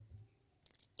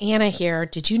Anna here.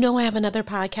 Did you know I have another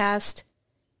podcast?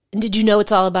 And did you know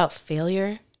it's all about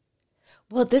failure?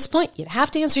 Well, at this point, you'd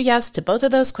have to answer yes to both of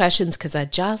those questions because I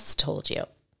just told you.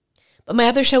 But my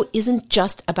other show isn't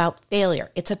just about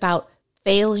failure. It's about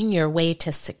failing your way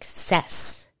to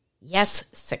success. Yes,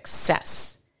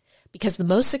 success. Because the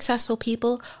most successful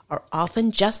people are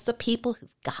often just the people who've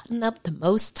gotten up the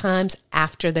most times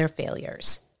after their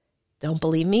failures. Don't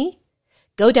believe me?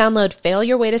 Go download Fail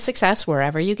Your Way to Success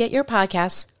wherever you get your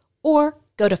podcasts, or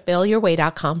go to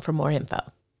failyourway.com for more info.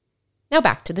 Now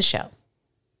back to the show.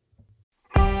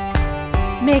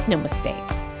 Make no mistake,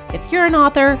 if you're an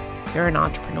author, you're an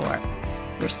entrepreneur.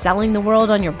 You're selling the world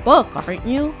on your book, aren't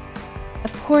you?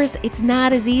 Of course, it's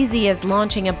not as easy as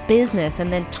launching a business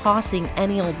and then tossing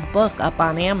any old book up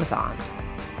on Amazon.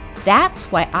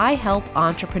 That's why I help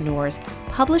entrepreneurs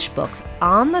publish books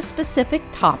on the specific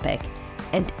topic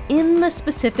and in the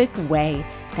specific way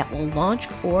that will launch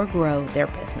or grow their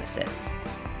businesses.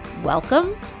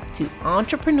 Welcome to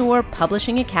Entrepreneur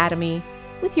Publishing Academy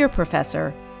with your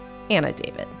professor, Anna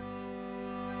David.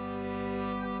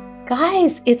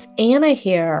 Guys, it's Anna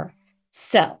here.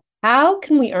 So, how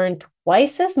can we earn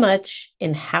twice as much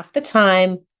in half the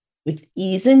time with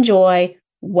ease and joy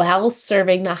while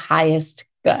serving the highest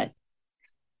good?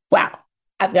 Wow.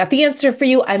 I've got the answer for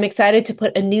you. I'm excited to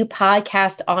put a new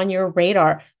podcast on your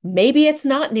radar. Maybe it's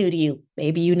not new to you.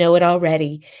 Maybe you know it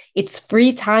already. It's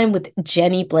Free Time with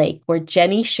Jenny Blake, where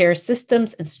Jenny shares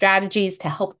systems and strategies to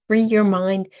help free your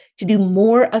mind to do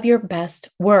more of your best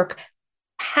work,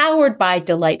 powered by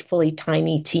delightfully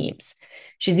tiny teams.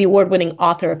 She's the award-winning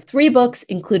author of 3 books,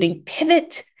 including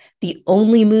Pivot, The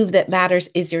Only Move That Matters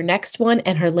Is Your Next One,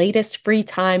 and her latest, Free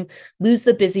Time, Lose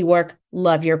the Busy Work,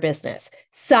 Love Your Business.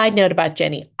 Side note about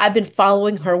Jenny, I've been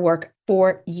following her work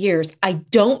for years. I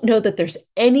don't know that there's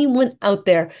anyone out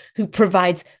there who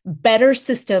provides better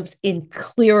systems in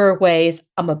clearer ways.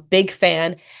 I'm a big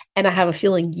fan, and I have a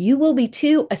feeling you will be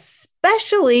too,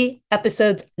 especially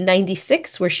episodes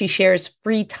 96, where she shares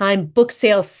Free Time book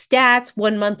sales stats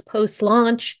 1 month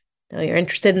post-launch. Now you're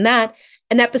interested in that.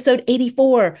 And episode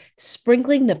 84,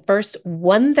 sprinkling the first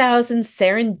 1,000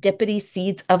 serendipity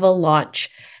seeds of a launch.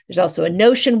 There's also a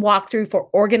Notion walkthrough for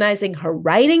organizing her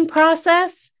writing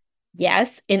process.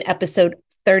 Yes, in episode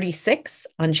 36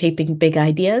 on shaping big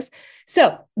ideas.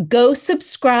 So go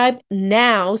subscribe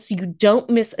now so you don't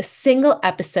miss a single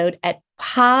episode at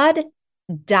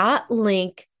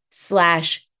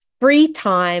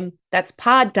pod.link/freetime. That's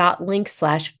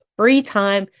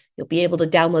pod.link/freetime. You'll be able to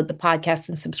download the podcast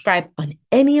and subscribe on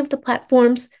any of the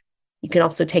platforms. You can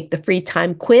also take the free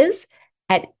time quiz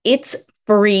at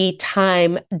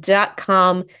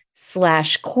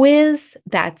itsfreetime.com/quiz.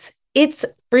 That's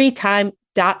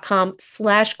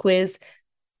itsfreetime.com/quiz.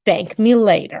 Thank me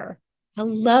later.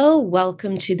 Hello,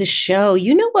 welcome to the show.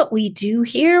 You know what we do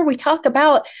here? We talk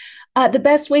about the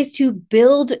best ways to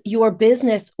build your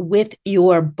business with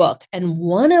your book. And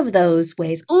one of those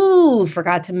ways,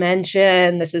 forgot to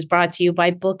mention, this is brought to you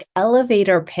by Book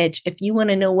Elevator Pitch. If you want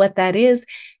to know what that is,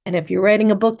 and if you're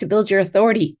writing a book to build your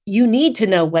authority, you need to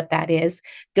know what that is.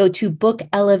 Go to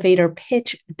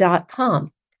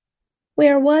bookelevatorpitch.com.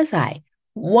 Where was I?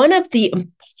 One of the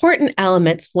important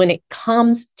elements when it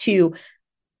comes to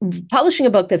publishing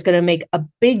a book that's going to make a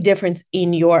big difference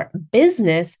in your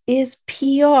business is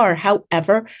PR.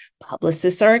 However,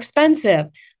 publicists are expensive.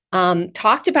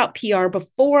 Talked about PR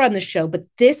before on the show, but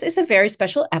this is a very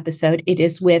special episode. It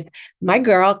is with my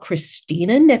girl,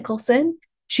 Christina Nicholson.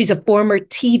 She's a former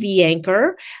TV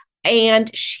anchor,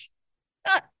 and she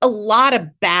got a lot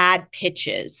of bad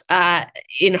pitches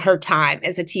in her time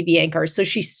as a TV anchor. So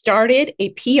she started a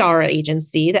PR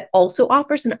agency that also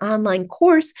offers an online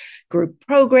course group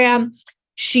program.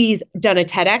 She's done a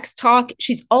TEDx talk.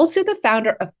 She's also the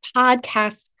founder of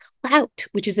Podcast Clout,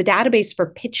 which is a database for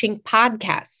pitching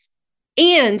podcasts.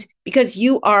 And because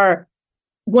you are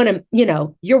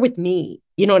you're with me,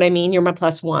 you know what I mean? You're my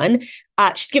plus one.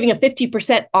 She's giving a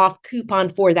 50% off coupon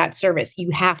for that service.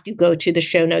 You have to go to the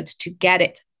show notes to get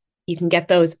it. You can get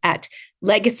those at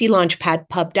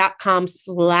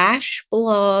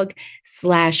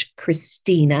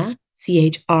legacylaunchpadpub.com/blog/Christina,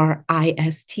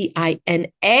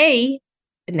 CHRISTINA.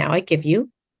 And now I give you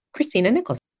Christina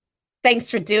Nicholson. Thanks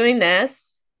for doing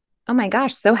this. Oh my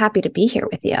gosh, so happy to be here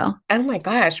with you. Oh my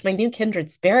gosh, my new kindred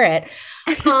spirit.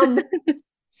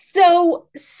 So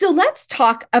let's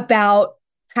talk about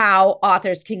how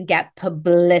authors can get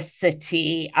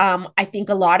publicity. I think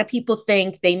a lot of people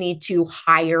think they need to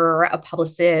hire a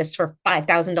publicist for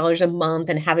 $5,000 a month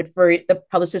and have it for the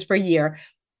publicist for a year.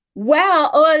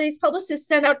 Well, oh, these publicists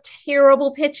send out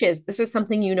terrible pitches. This is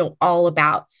something you know all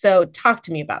about. So talk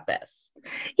to me about this.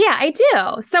 Yeah, I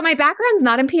do. So my background's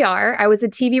not in PR. I was a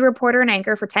TV reporter and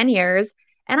anchor for 10 years,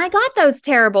 and I got those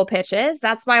terrible pitches.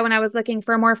 That's why when I was looking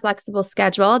for a more flexible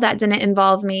schedule that didn't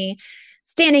involve me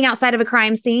standing outside of a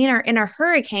crime scene or in a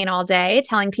hurricane all day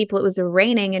telling people it was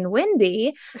raining and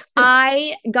windy,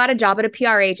 I got a job at a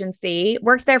PR agency,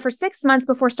 worked there for 6 months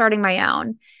before starting my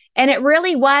own. And it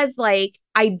really was like,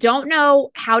 I don't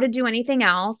know how to do anything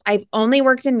else. I've only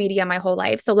worked in media my whole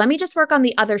life. So let me just work on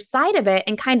the other side of it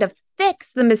and kind of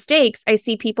fix the mistakes I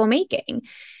see people making.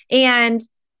 And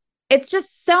it's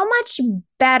just so much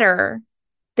better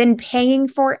than paying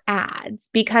for ads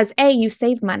because A, you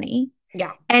save money,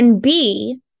 Yeah. and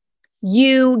B,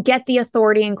 you get the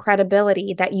authority and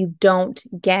credibility that you don't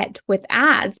get with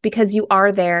ads because you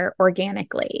are there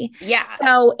organically. Yeah.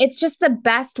 So it's just the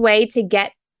best way to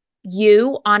get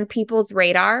you on people's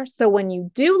radar. So when you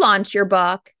do launch your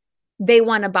book, they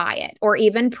want to buy it or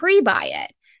even pre-buy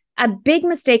it. A big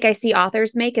mistake I see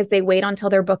authors make is they wait until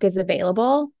their book is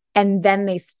available and then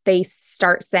they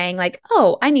start saying like,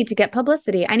 "Oh, I need to get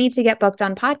publicity. I need to get booked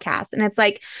on podcasts." And it's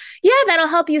like, "Yeah, that'll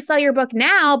help you sell your book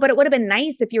now, but it would have been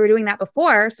nice if you were doing that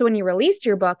before. So when you released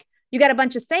your book, you got a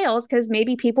bunch of sales because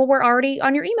maybe people were already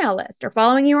on your email list or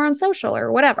following you on social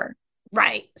or whatever."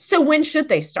 Right. So when should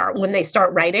they start? When they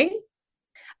start writing?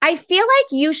 I feel like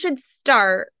you should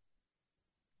start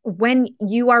when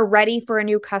you are ready for a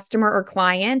new customer or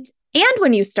client and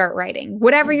when you start writing,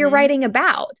 whatever you're writing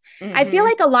about. I feel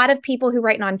like a lot of people who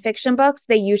write nonfiction books,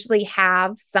 they usually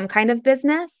have some kind of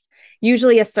business,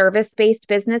 usually a service-based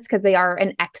business because they are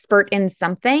an expert in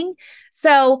something.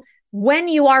 So when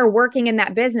you are working in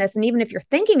that business, and even if you're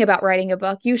thinking about writing a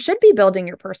book, you should be building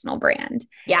your personal brand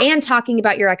and talking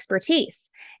about your expertise.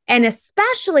 And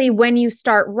especially when you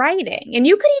start writing, and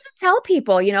you could even tell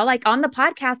people, like on the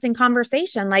podcasting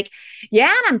conversation, like,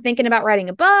 yeah, I'm thinking about writing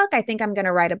a book. I think I'm going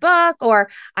to write a book, or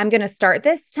I'm going to start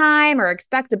this time, or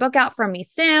expect a book out from me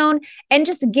soon. And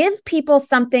just give people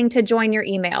something to join your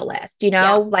email list.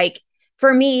 Like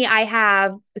for me, I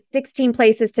have 16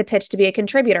 places to pitch to be a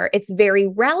contributor. It's very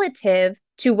relative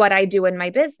to what I do in my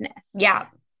business. Yeah.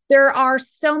 There are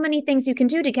so many things you can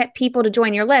do to get people to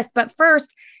join your list. But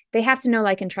first, they have to know,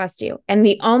 like, and trust you. And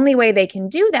the only way they can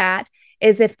do that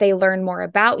is if they learn more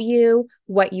about you,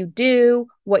 what you do,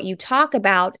 what you talk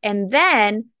about, and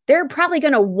then they're probably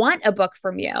going to want a book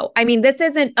from you. I mean, this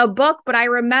isn't a book, but I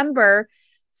remember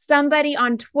somebody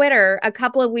on Twitter a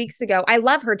couple of weeks ago. I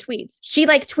love her tweets. She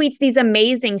like tweets these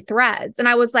amazing threads. And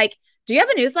I was like, "Do you have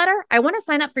a newsletter? I want to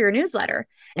sign up for your newsletter."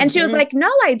 And she was like,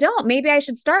 "No, I don't. Maybe I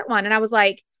should start one." And I was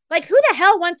like, who the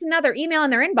hell wants another email in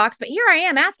their inbox? But here I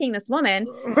am asking this woman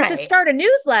to start a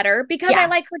newsletter because I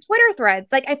like her Twitter threads.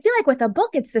 Like, I feel like with a book,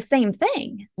 it's the same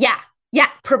thing. Yeah. Yeah.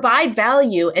 Provide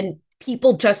value, and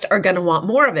people just are going to want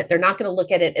more of it. They're not going to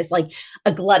look at it as like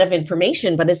a glut of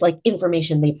information, but as like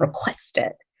information they've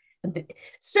requested.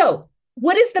 So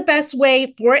what is the best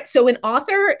way for it? So an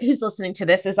author who's listening to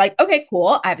this is like, okay,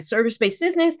 cool. I have a service-based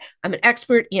business. I'm an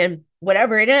expert in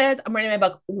whatever it is. I'm writing my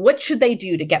book. What should they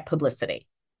do to get publicity?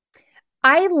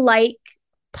 I like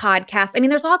podcasts. I mean,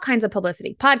 there's all kinds of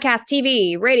publicity, podcast,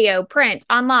 TV, radio, print,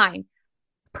 online.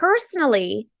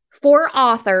 Personally, for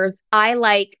authors, I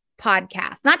like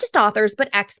podcasts, not just authors,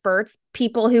 but experts,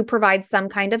 people who provide some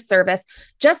kind of service,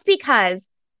 just because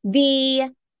the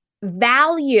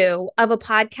value of a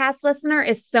podcast listener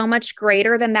is so much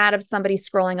greater than that of somebody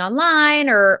scrolling online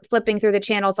or flipping through the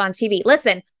channels on TV.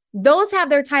 Listen, those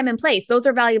have their time and place. Those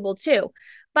are valuable too.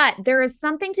 But there is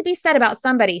something to be said about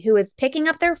somebody who is picking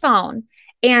up their phone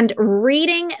and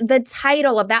reading the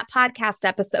title of that podcast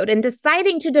episode and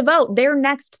deciding to devote their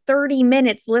next 30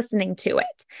 minutes listening to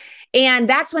it. And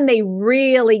that's when they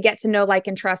really get to know, like,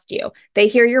 and trust you. They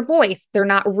hear your voice. They're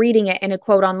not reading it in a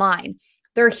quote online.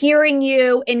 They're hearing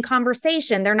you in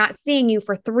conversation. They're not seeing you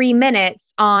for 3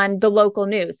 minutes on the local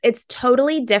news. It's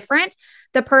totally different.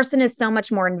 The person is so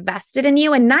much more invested in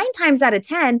you. And 9 times out of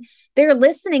 10, they're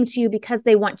listening to you because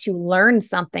they want to learn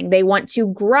something. They want to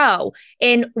grow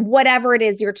in whatever it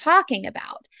is you're talking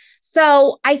about.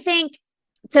 So I think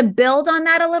to build on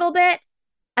that a little bit,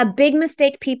 a big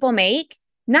mistake people make,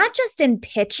 not just in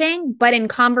pitching, but in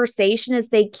conversation, is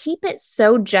they keep it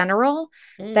so general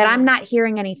that I'm not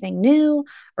hearing anything new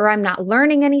or I'm not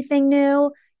learning anything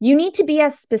new. You need to be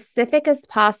as specific as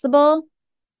possible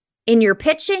in your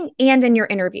pitching and in your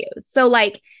interviews. So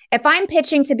like if I'm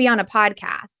pitching to be on a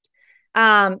podcast,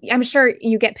 I'm sure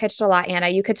you get pitched a lot, Anna.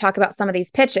 You could talk about some of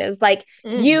these pitches. Like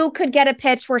you could get a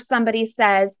pitch where somebody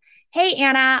says, hey,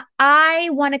 Anna, I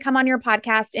want to come on your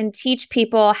podcast and teach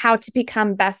people how to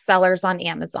become bestsellers on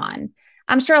Amazon.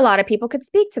 I'm sure a lot of people could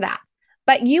speak to that.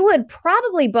 But you would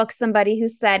probably book somebody who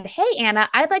said, hey, Anna,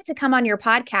 I'd like to come on your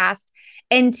podcast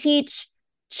and teach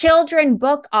children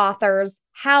book authors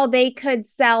how they could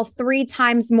sell 3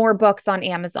 times more books on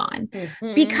Amazon.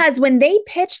 Mm-hmm. Because when they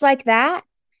pitch like that,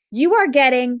 you are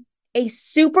getting a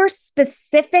super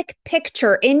specific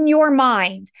picture in your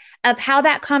mind of how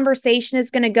that conversation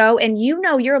is going to go. And you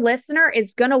know, your listener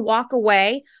is going to walk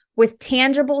away with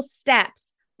tangible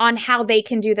steps on how they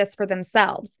can do this for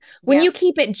themselves. When you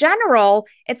keep it general,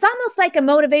 it's almost like a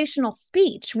motivational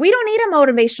speech. We don't need a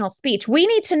motivational speech. We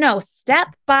need to know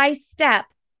step by step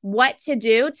what to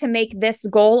do to make this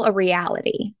goal a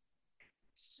reality.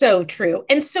 So true.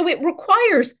 And so it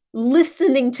requires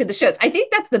listening to the shows. I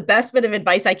think that's the best bit of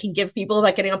advice I can give people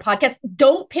about getting on podcasts.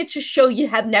 Don't pitch a show you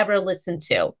have never listened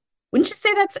to. Wouldn't you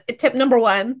say that's tip number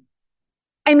one?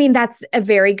 I mean, that's a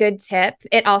very good tip.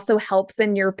 It also helps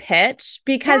in your pitch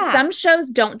because some shows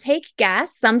don't take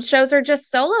guests. Some shows are just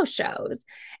solo shows.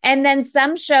 And then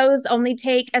some shows only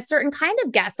take a certain kind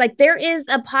of guest. Like there is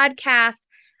a podcast,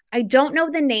 I don't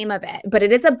know the name of it, but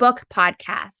it is a book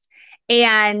podcast.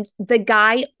 And the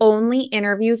guy only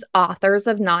interviews authors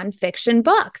of nonfiction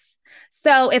books.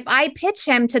 So if I pitch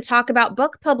him to talk about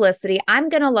book publicity, I'm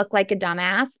going to look like a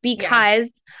dumbass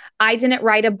because I didn't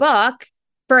write a book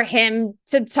for him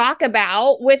to talk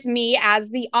about with me as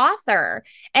the author.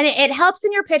 And it helps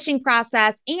in your pitching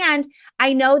process. And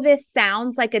I know this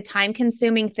sounds like a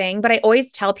time-consuming thing, but I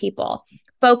always tell people,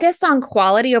 focus on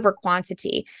quality over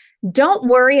quantity. Don't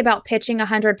worry about pitching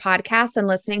 100 podcasts and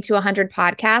listening to 100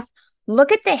 podcasts.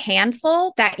 Look at the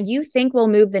handful that you think will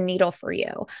move the needle for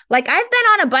you. Like I've been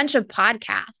on a bunch of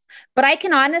podcasts, but I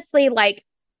can honestly, like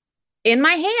in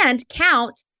my hand,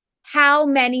 count how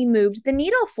many moved the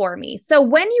needle for me. So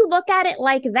when you look at it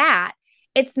like that,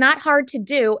 it's not hard to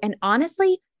do. And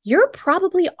honestly, you're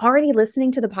probably already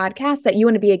listening to the podcast that you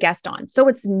want to be a guest on. So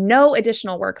it's no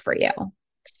additional work for you.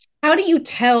 How do you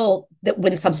tell that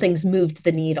when something's moved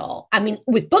the needle? I mean,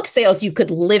 with book sales, you could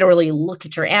literally look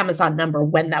at your Amazon number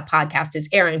when that podcast is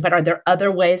airing, but are there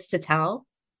other ways to tell?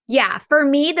 Yeah, for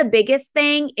me, the biggest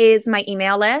thing is my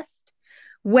email list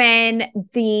when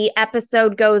the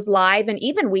episode goes live and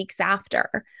even weeks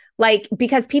after. Like,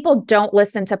 because people don't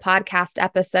listen to podcast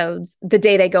episodes the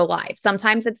day they go live.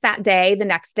 Sometimes it's that day, the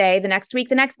next week,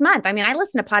 the next month. I mean, I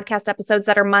listen to podcast episodes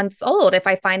that are months old if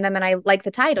I find them and I like the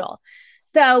title.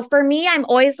 So for me, I'm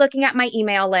always looking at my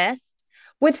email list.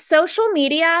 With social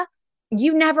media,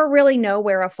 you never really know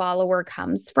where a follower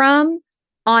comes from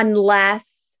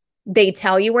unless they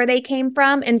tell you where they came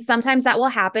from. And sometimes that will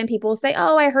happen. People will say,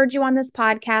 oh, I heard you on this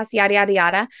podcast, yada, yada,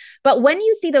 yada. But when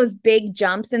you see those big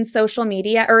jumps in social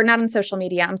media, or not in social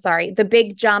media, I'm sorry, the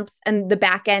big jumps and the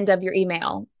back end of your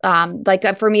email,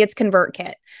 for me, it's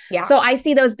ConvertKit. Yeah. So I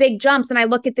see those big jumps and I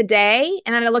look at the day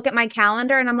and then I look at my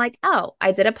calendar and I'm like, oh,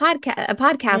 I did a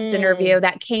podcast interview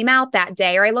that came out that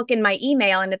day. Or I look in my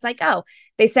email and it's like, oh,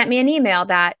 they sent me an email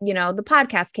that, the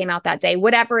podcast came out that day,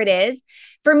 whatever it is.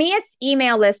 For me, it's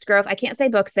email list growth. I can't say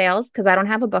book sales because I don't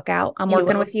have a book out. I'm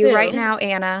working with you right now,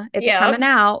 Anna. It's coming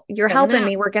out. You're helping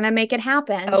me. We're going to make it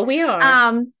happen. Oh, we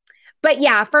are. But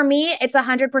yeah, for me, it's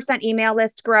 100% email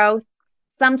list growth.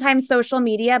 Sometimes social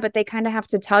media, but they kind of have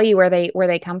to tell you where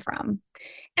they come from.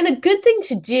 And a good thing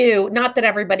to do, not that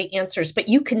everybody answers, but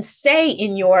you can say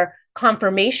in your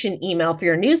confirmation email for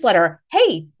your newsletter,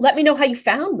 hey, let me know how you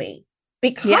found me.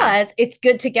 Because it's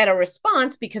good to get a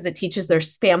response because it teaches their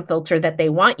spam filter that they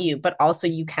want you, but also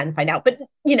you can find out. But,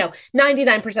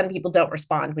 99% of people don't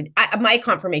respond. My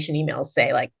confirmation emails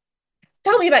say like,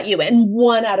 tell me about you. And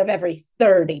 1 out of every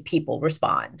 30 people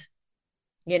respond,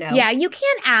 Yeah, you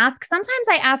can ask. Sometimes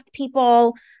I ask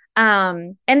people,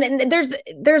 and then there's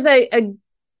a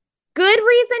good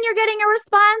reason you're getting a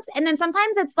response. And then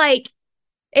sometimes it's like,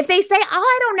 if they say, oh,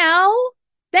 I don't know,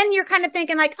 then you're kind of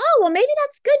thinking like, oh, well, maybe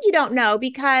that's good you don't know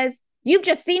because you've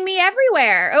just seen me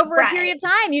everywhere over a period of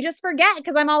time. You just forget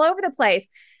because I'm all over the place.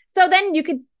 So then you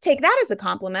could take that as a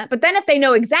compliment. But then if they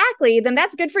know exactly, then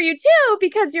that's good for you too,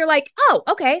 because you're like, oh,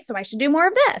 okay, so I should do more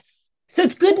of this. So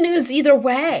it's good news either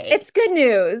way. It's good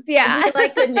news. Yeah. I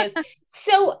like good news.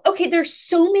 So, okay, there's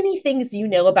so many things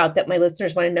about that my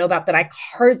listeners want to know about that I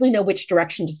hardly know which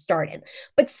direction to start in.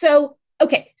 But so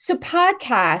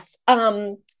podcasts,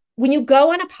 when you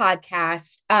go on a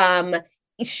podcast,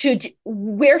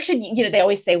 where should you, they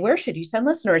always say, where should you send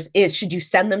listeners? Should you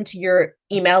send them to your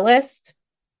email list?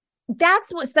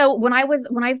 So when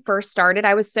I first started,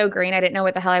 I was so green. I didn't know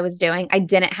what the hell I was doing. I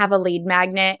didn't have a lead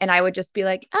magnet, and I would just be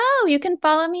like, oh, you can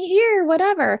follow me here,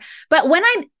 whatever. But when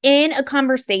I'm in a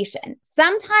conversation,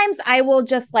 sometimes I will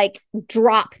just like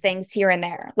drop things here and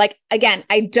there. Like, again,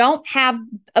 I don't have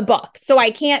a book, so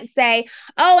I can't say,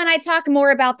 oh, and I talk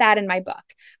more about that in my book.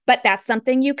 But that's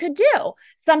something you could do.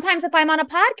 Sometimes if I'm on a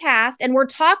podcast and we're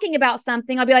talking about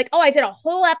something, I'll be like, oh, I did a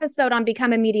whole episode on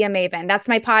Become a Media Maven. That's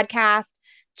my podcast.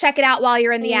 Check it out while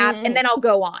you're in the app, and then I'll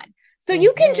go on. So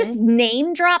you can just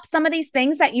name drop some of these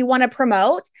things that you want to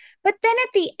promote. But then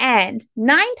at the end,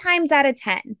 9 times out of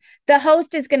 10, the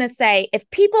host is going to say, if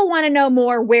people want to know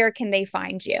more, where can they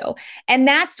find you? And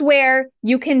that's where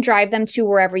you can drive them to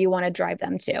wherever you want to drive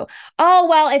them to. Oh,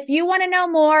 well, if you want to know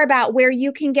more about where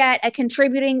you can get a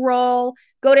contributing role,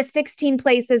 go to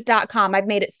 16places.com. I've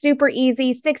made it super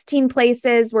easy. 16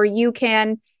 places where you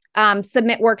can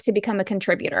submit work to become a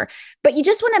contributor. But you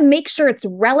just want to make sure it's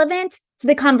relevant to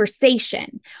the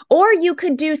conversation. Or you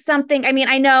could do something. I mean,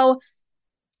 I know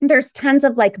there's tons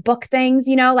of like book things,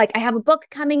 like I have a book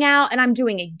coming out and I'm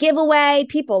doing a giveaway.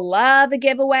 People love a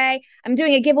giveaway. I'm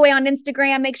doing a giveaway on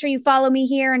Instagram. Make sure you follow me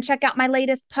here and check out my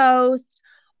latest post.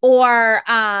 Or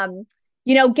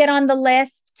get on the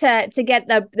list to get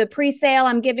the pre-sale.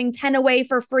 I'm giving 10 away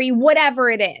for free, whatever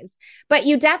it is. But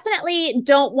you definitely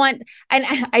don't want, and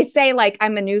I say like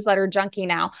I'm a newsletter junkie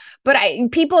now, but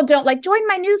people don't like join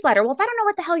my newsletter. Well, if I don't know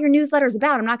what the hell your newsletter is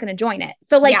about, I'm not going to join it.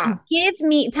 So like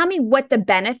tell me what the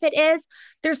benefit is.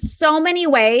 There's so many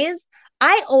ways.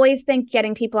 I always think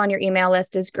getting people on your email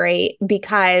list is great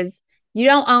because you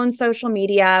don't own social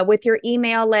media. With your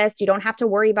email list. You don't have to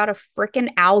worry about a freaking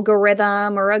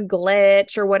algorithm or a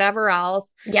glitch or whatever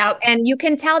else. Yep. And you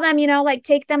can tell them, like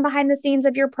take them behind the scenes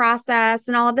of your process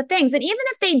and all of the things. And even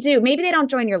if they do, maybe they don't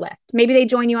join your list. Maybe they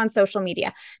join you on social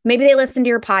media. Maybe they listen to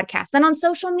your podcast. Then on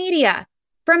social media,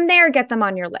 from there, get them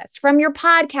on your list. From your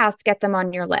podcast, get them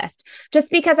on your list. Just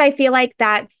because I feel like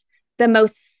that's the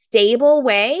most stable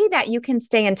way that you can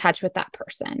stay in touch with that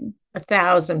person.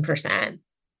 1,000%.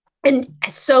 And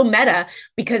so meta,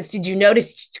 because did you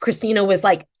notice Christina was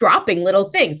like dropping little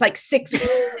things like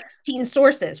 16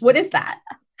 sources? What is that?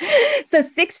 So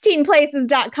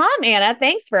 16places.com, Anna,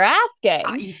 thanks for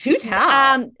asking. You do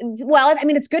tell. Well, I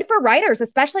mean, it's good for writers,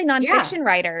 especially nonfiction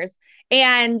writers.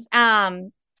 And,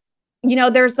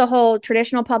 there's the whole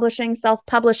traditional publishing,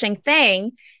 self-publishing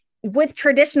thing. With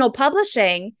traditional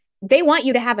publishing, they want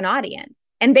you to have an audience.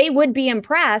 And they would be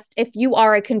impressed if you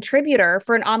are a contributor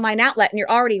for an online outlet and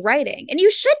you're already writing. And you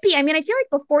should be. I mean, I feel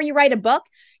like before you write a book,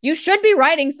 you should be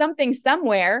writing something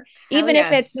somewhere, even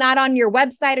if it's not on your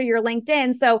website or your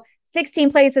LinkedIn. So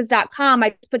 16places.com,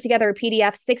 I put together a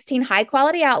PDF, 16 high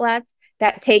quality outlets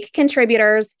that take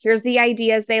contributors. Here's the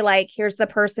ideas they like. Here's the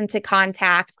person to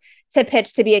contact to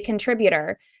pitch to be a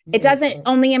contributor. It doesn't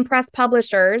only impress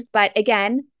publishers, but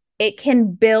again, it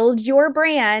can build your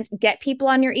brand, get people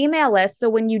on your email list.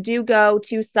 So when you do go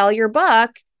to sell your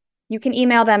book, you can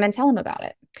email them and tell them about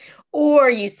it. Or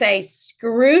you say,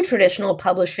 screw traditional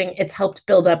publishing. It's helped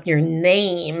build up your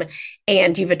name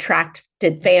and you've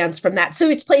attracted fans from that. So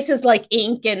it's places like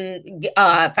Inc. and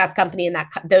Fast Company and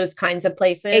those kinds of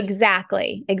places.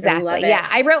 Exactly. Yeah.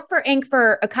 I wrote for Inc.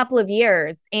 for a couple of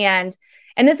years. And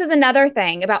this is another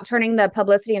thing about turning the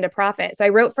publicity into profit. So I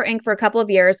wrote for Inc. for a couple of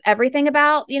years, everything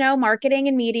about, marketing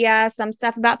and media, some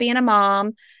stuff about being a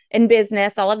mom and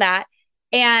business, all of that.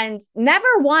 And never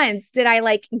once did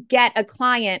I get a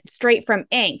client straight from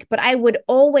Inc., but I would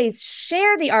always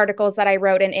share the articles that I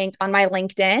wrote in Inc. on my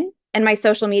LinkedIn and my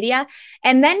social media.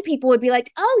 And then people would be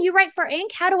like, oh, you write for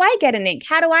Inc.? How do I get an Inc.?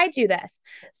 How do I do this?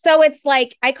 So it's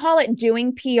like, I call it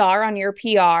doing PR on your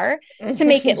PR to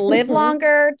make it live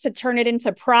longer, to turn it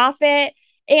into profit.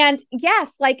 And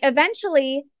yes,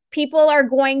 eventually people are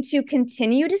going to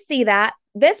continue to see that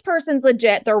this person's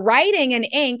legit. They're writing in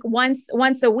Inc.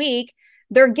 once a week.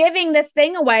 They're giving this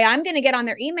thing away. I'm going to get on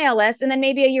their email list. And then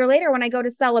maybe a year later, when I go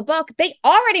to sell a book, they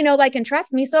already know, like, and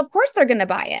trust me. So of course they're going to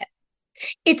buy it.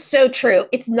 It's so true.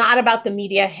 It's not about the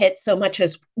media hit so much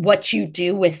as what you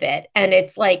do with it. And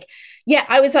it's like,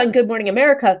 I was on Good Morning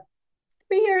America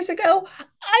 3 years ago.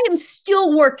 I am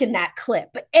still working that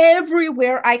clip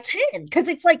everywhere I can because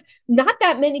it's like not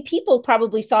that many people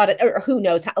probably saw it, or who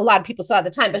knows, a lot of people saw it at the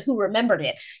time, but who remembered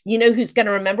it? You know who's going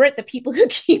to remember it? The people who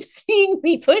keep seeing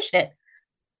me push it.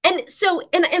 And so,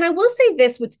 and I will say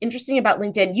this, what's interesting about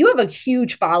LinkedIn, you have a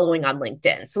huge following on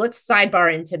LinkedIn. So let's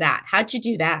sidebar into that. How'd you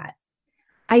do that?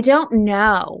 I don't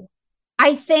know.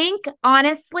 I think,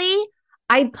 honestly,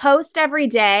 I post every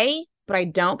day, but I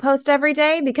don't post every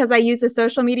day because I use a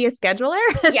social media scheduler.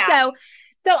 Yeah.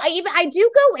 So I do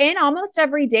go in almost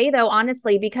every day though,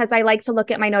 honestly, because I like to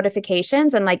look at my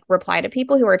notifications and like reply to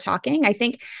people who are talking. I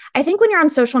think when you're on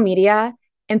social media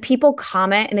and people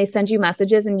comment and they send you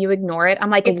messages and you ignore it, I'm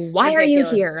like, It's why are you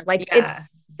ridiculous. here? Like Yeah.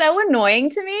 it's so annoying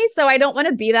to me. So I don't want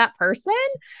to be that person.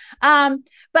 Um,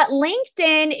 but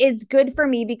LinkedIn is good for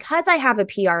me because I have a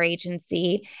PR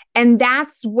agency, and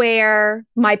that's where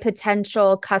my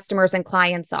potential customers and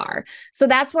clients are. So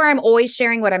that's where I'm always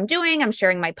sharing what I'm doing. I'm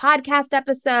sharing my podcast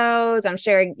episodes. I'm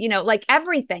sharing, like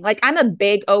everything. Like I'm a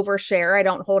big overshare. I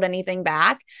don't hold anything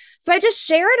back. So I just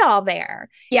share it all there.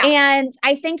 Yeah. And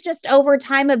I think just over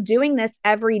time of doing this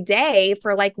every day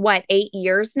for like what, 8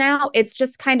 years now, it's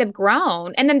just kind of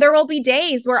grown. And then there will be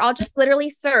days where I'll just literally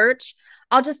search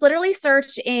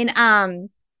in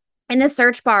the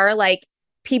search bar, like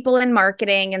people in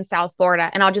marketing in South Florida,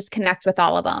 and I'll just connect with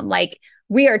all of them. Like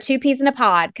we are two peas in a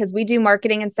pod because we do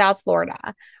marketing in South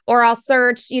Florida. Or I'll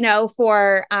search,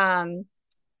 for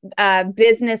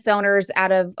business owners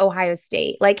out of Ohio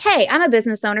State. Like, hey, I'm a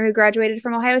business owner who graduated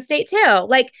from Ohio State too.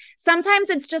 Like sometimes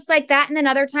it's just like that. And then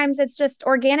other times it's just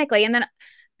organically. And then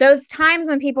those times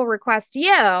when people request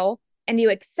you and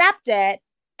you accept it,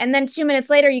 and then 2 minutes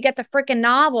later, you get the freaking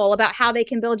novel about how they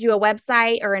can build you a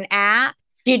website or an app.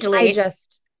 Do you I delete?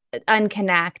 just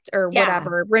unconnect or Yeah.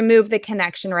 whatever, remove the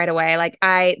connection right away. Like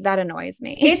that annoys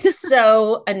me. It's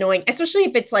so annoying, especially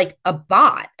if it's like a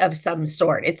bot of some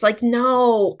sort. It's like,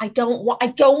 no, I don't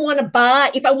want to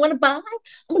buy. If I want to buy,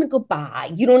 I'm gonna go buy.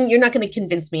 You're not gonna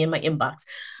convince me in my inbox.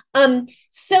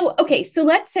 So okay, so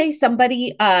let's say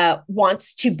somebody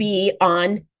wants to be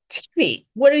on TV.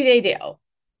 What do they do?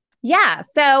 Yeah.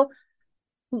 So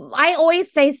I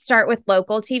always say start with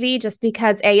local TV just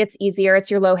because it's easier, it's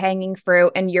your low hanging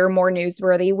fruit, and you're more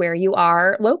newsworthy where you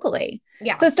are locally.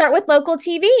 Yeah. So start with local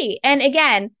TV. And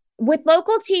again, with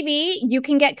local TV, you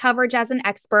can get coverage as an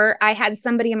expert. I had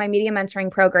somebody in my media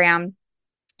mentoring program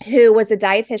who was a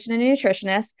dietitian and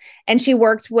nutritionist, and she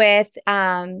worked with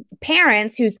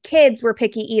parents whose kids were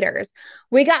picky eaters.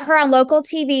 We got her on local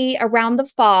TV around the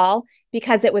fall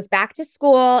because it was back to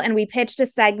school, and we pitched a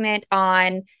segment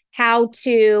on how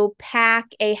to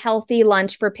pack a healthy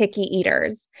lunch for picky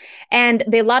eaters. And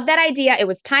they loved that idea. It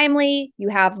was timely. You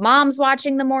have moms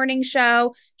watching the morning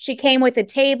show. She came with a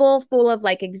table full of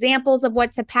like examples of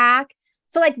what to pack.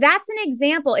 So, like, that's an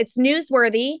example. It's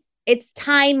newsworthy, it's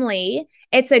timely,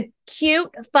 it's a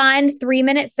cute, fun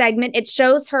 3-minute segment. It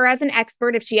shows her as an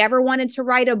expert. If she ever wanted to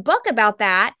write a book about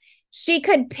that, she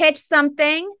could pitch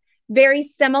something very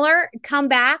similar, come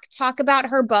back, talk about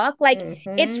her book. Like it's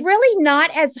Mm-hmm. really not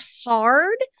as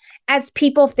hard as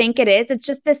people think it is. It's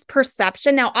just this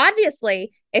perception. Now,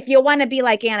 obviously, if you want to be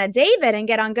like Anna David and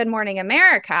get on Good Morning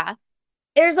America,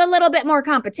 there's a little bit more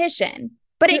competition,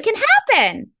 but it can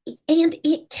happen. And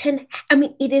it can, I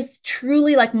mean, it is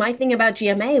truly like my thing about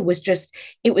GMA was just,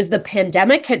 it was the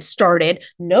pandemic had started.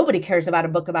 Nobody cares about a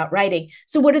book about writing.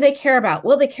 So what do they care about?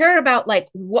 Well, they care about like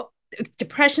what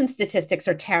depression statistics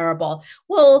are terrible.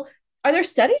 Well, are there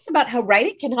studies about how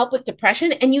writing can help with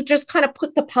depression? And you just kind of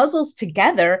put the puzzles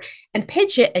together and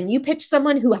pitch it, and you pitch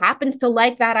someone who happens to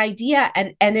like that idea,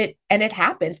 and it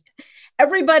happens.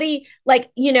 Everybody,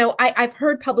 like, I've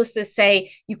heard publicists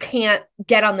say you can't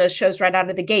get on those shows right out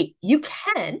of the gate. You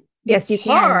can. Yes, It's you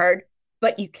can. hard,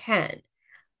 but you can.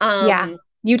 Yeah, um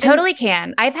you and totally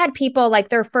can. I've had people like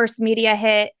their first media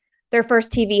hit, their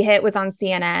first TV hit was on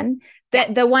CNN.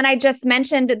 yeah. The one I just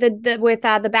mentioned, the with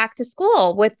the back to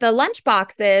school with the lunch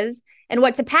boxes and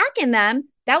what to pack in them.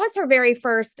 That was her very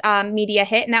first media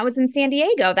hit, and that was in San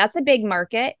Diego. That's a big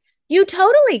market. You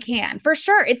totally can, for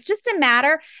sure. It's just a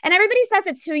matter, and everybody says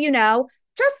it's who you know.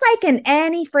 Just like in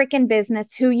any freaking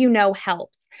business, who you know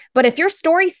helps. But if your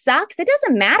story sucks, it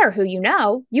doesn't matter who you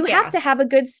know. You have Yeah. to have a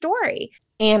good story.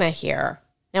 Anna here.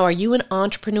 Now, are you an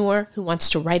entrepreneur who wants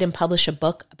to write and publish a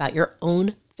book about your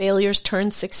own failures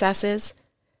turned successes?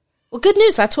 Well, good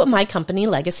news. That's what my company,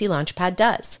 Legacy Launchpad,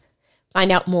 does. Find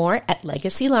out more at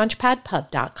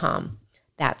legacylaunchpadpub.com.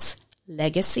 That's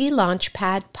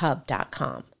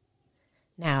legacylaunchpadpub.com.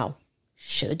 Now,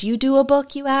 should you do a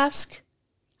book, you ask?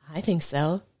 I think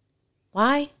so.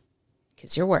 Why?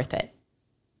 Because you're worth it.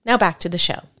 Now back to the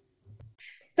show.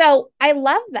 So I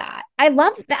love that. I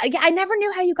love that. I never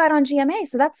knew how you got on GMA.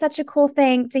 So that's such a cool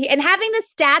thing to, and having the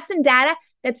stats and data,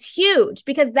 that's huge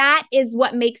because that is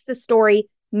what makes the story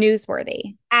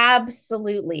newsworthy.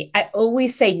 Absolutely. I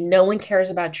always say no one cares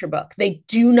about your book. They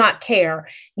do not care.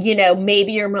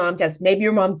 Maybe your mom does, maybe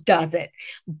your mom doesn't,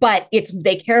 but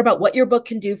they care about what your book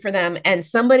can do for them. And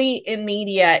somebody in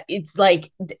media, it's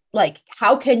like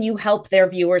how can you help their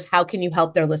viewers? How can you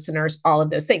help their listeners? All of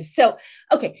those things. So,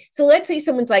 okay. So let's say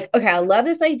someone's like, okay, I love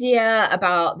this idea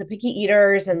about the picky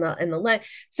eaters and the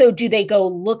so do they go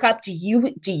look up, do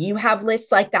you have lists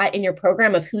like that in your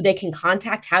program of who they can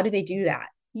contact? How do they do that?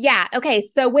 Yeah. Okay.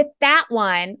 So with that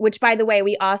one, which by the way,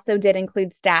 we also did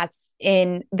include stats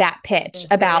in that pitch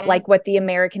about like what the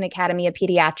American Academy of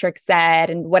Pediatrics said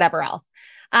and whatever else.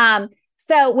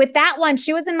 So with that one,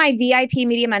 she was in my VIP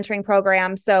media mentoring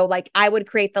program. So like I would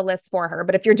create the list for her.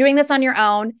 But if you're doing this on your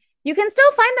own, you can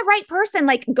still find the right person.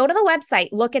 Like go to the website,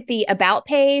 look at the about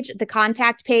page, the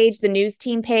contact page, the news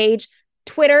team page.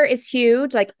 Twitter is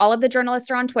huge. Like all of the journalists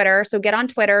are on Twitter. So get on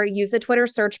Twitter, use the Twitter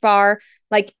search bar,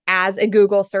 like as a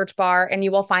Google search bar, and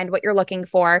you will find what you're looking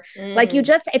for. Like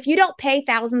if you don't pay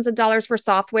thousands of dollars for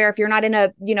software, if you're not in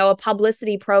a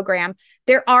publicity program,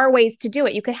 there are ways to do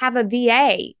it. You could have a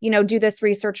VA, do this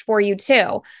research for you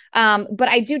too. But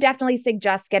I do definitely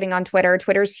suggest getting on Twitter.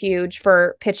 Twitter's huge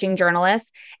for pitching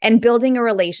journalists and building a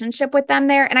relationship with them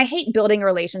there. And I hate building a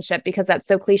relationship because that's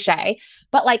so cliche,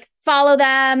 but like follow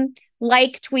them,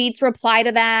 like tweets, reply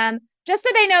to them, just so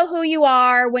they know who you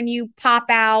are when you pop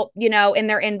out, in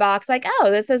their inbox, like,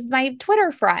 oh, this is my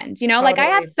Twitter friend, totally. Like I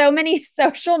have so many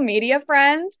social media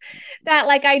friends that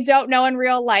like I don't know in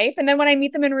real life. And then when I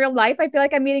meet them in real life, I feel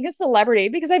like I'm meeting a celebrity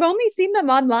because I've only seen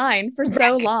them online for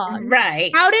so long.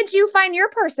 Right. How did you find your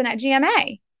person at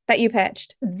GMA that you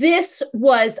pitched?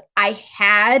 I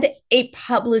had a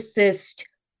publicist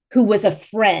who was a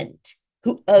friend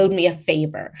who owed me a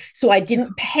favor. So I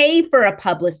didn't pay for a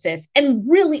publicist. And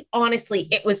really, honestly,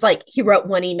 it was like he wrote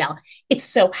one email. It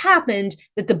so happened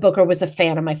that the booker was a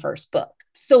fan of my first book.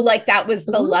 So like that was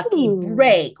the lucky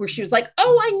break where she was like,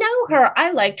 oh, I know her. I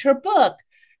liked her book.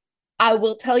 I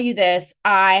will tell you this.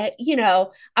 I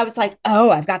was like,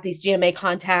 oh, I've got these GMA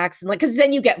contacts. And like, cause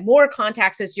then you get more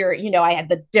contacts as I had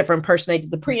the different person I did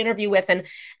the pre-interview with. And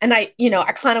I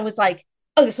kind of was like,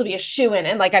 oh, this will be a shoo-in.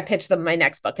 And like I pitched them my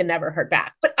next book and never heard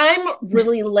back. But I'm a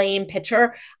really lame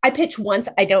pitcher. I pitch once,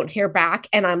 I don't hear back,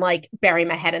 and I'm like bury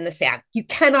my head in the sand. You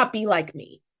cannot be like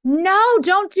me. No,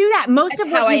 don't do that. Most of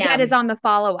what you get is on the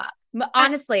follow-up.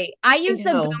 Honestly, I use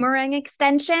the Boomerang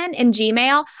extension in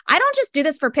Gmail. I don't just do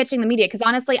this for pitching the media because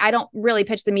honestly, I don't really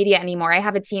pitch the media anymore. I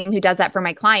have a team who does that for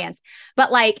my clients.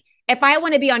 But like, if I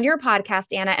want to be on your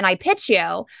podcast, Anna, and I pitch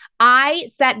you, I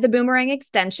set the Boomerang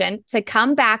extension to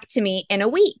come back to me in a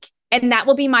week. And that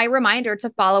will be my reminder to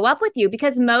follow up with you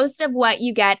because most of what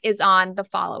you get is on the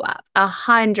follow-up,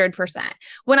 100%.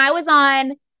 When I was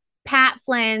on Pat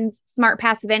Flynn's Smart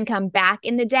Passive Income back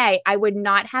in the day, I would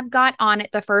not have got on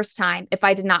it the first time if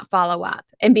I did not follow up.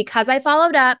 And because I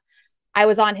followed up, I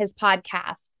was on his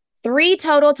podcast 3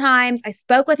 total times. I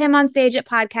spoke with him on stage at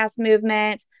Podcast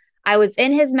Movement. I was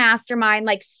in his mastermind.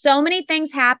 Like so many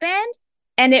things happened.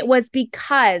 And it was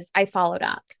because I followed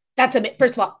up.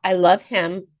 First of all, I love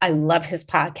him. I love his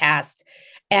podcast.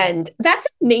 And that's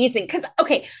amazing. Because,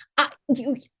 okay,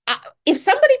 if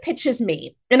somebody pitches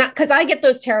me, and because I get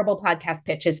those terrible podcast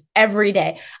pitches every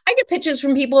day, I get pitches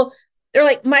from people. They're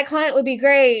like, my client would be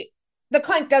great. The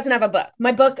client doesn't have a book.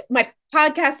 My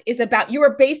podcast is about, you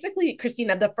are basically,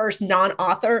 Christina, the first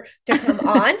non-author to come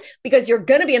on because you're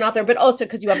going to be an author, but also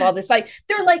because you have all this fight.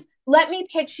 They're like, let me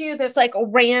pitch you this like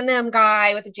random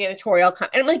guy with a janitorial. And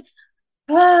I'm like,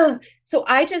 oh, so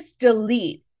I just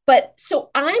delete. But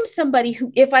so I'm somebody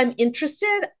who, if I'm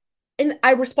interested, and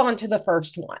I respond to the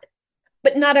first one,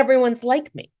 but not everyone's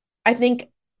like me. I think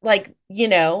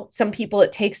some people,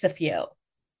 it takes a few.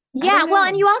 Yeah. Well,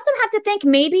 and you also have to think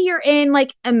maybe you're in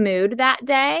like a mood that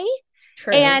day.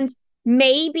 True. And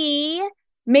maybe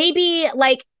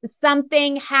like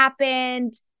something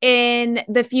happened in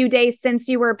the few days since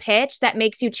you were pitched that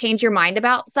makes you change your mind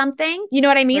about something. You know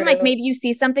what I mean? True. Like maybe you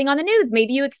see something on the news,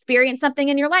 maybe you experience something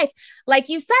in your life. Like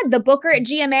you said, the booker at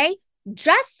GMA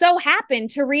just so happened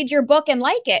to read your book and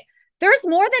like it. There's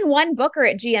more than one booker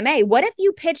at GMA. What if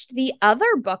you pitched the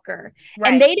other booker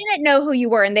and they didn't know who you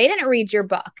were and they didn't read your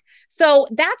book? So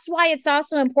that's why it's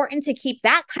also important to keep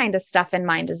that kind of stuff in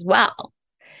mind as well.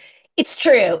 It's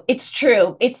true.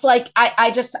 It's like,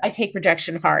 I take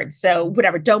rejection hard. So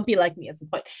whatever, don't be like me is the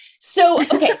point. So,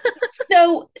 okay.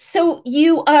 so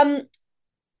you,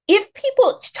 if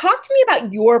people talk to me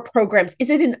about your programs,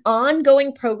 is it an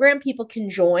ongoing program people can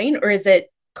join or is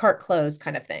it cart closed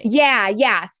kind of thing?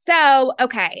 Yeah. So,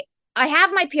 okay. I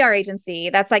have my PR agency.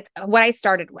 That's like what I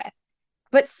started with.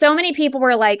 But so many people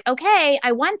were like, okay,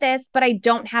 I want this, but I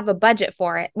don't have a budget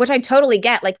for it, which I totally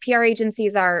get. Like PR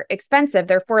agencies are expensive.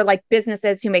 They're for like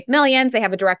businesses who make millions. They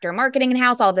have a director of marketing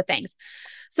in-house, all the things.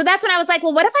 So that's when I was like,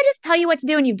 well, what if I just tell you what to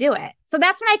do and you do it? So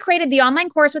that's when I created the online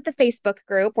course with the Facebook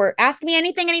group, or ask me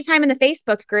anything, anytime in the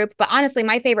Facebook group. But honestly,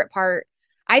 my favorite part,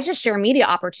 I just share media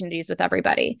opportunities with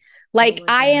everybody. Like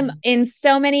I am in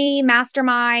so many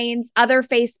masterminds, other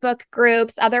Facebook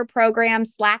groups, other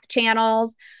programs, Slack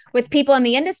channels with people in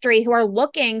the industry who are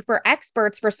looking for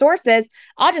experts for sources.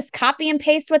 I'll just copy and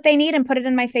paste what they need and put it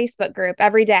in my Facebook group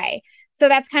every day. So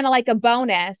that's kind of like a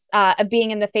bonus of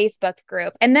being in the Facebook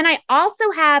group. And then I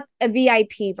also have a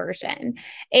VIP version.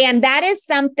 And that is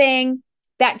something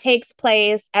that takes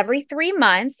place every 3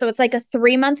 months. So it's like a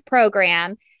 3-month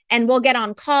program. And we'll get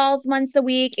on calls once a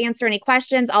week, answer any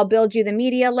questions. I'll build you the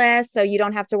media list so you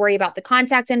don't have to worry about the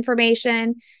contact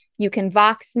information. You can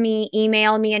Vox me,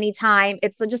 email me anytime.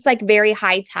 It's just like very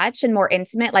high touch and more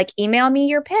intimate. Like email me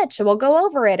your pitch. We'll go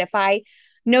over it. If I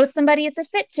know somebody it's a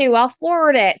fit to, I'll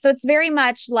forward it. So it's very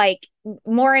much like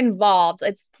more involved.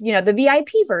 It's, the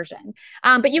VIP version.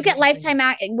 But you get lifetime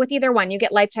with either one. You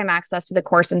get lifetime access to the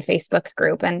course and Facebook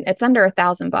group, and it's under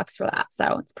 $1,000 for that.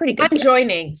 So it's pretty good. I'm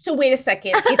joining. So wait a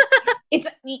second. It's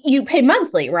you pay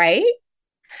monthly, right?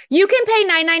 You can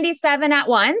pay $9.97 at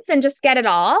once and just get it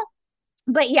all.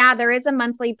 But yeah, there is a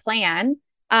monthly plan.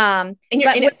 And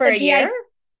you're in it for a year?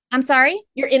 I'm sorry?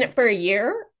 You're in it for a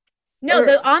year? No,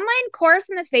 the online course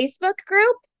in the Facebook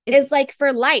group is like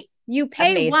for life. You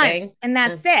pay once and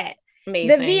that's it.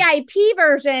 Amazing. The VIP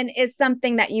version is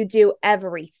something that you do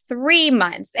every 3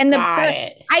 months. And the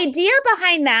idea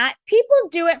behind that, people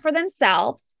do it for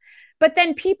themselves, but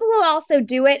then people will also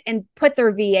do it and put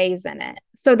their VAs in it.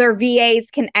 So their VAs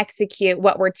can execute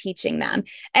what we're teaching them.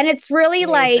 And it's really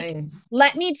like,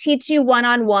 let me teach you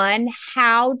one-on-one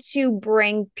how to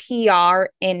bring PR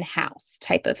in-house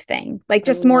type of thing. Like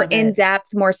just more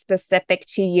in-depth, more specific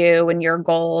to you and your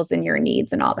goals and your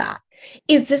needs and all that.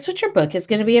 Is this what your book is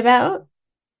going to be about?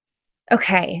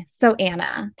 Okay. So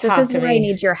Anna, this is where I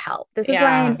need your help. This is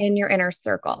why I'm in your inner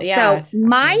circle. Yeah, so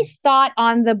my thought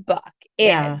on the book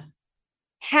is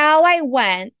how I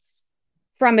went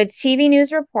from a TV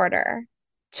news reporter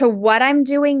to what I'm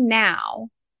doing now,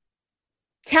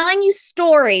 telling you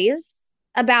stories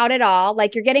about it all.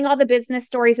 Like you're getting all the business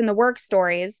stories and the work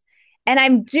stories. And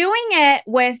I'm doing it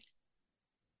with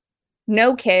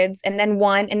no kids, and then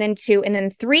 1, and then 2, and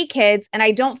then 3 kids. And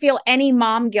I don't feel any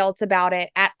mom guilt about it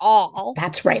at all.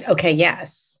 That's right. Okay.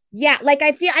 Yes. Yeah. Like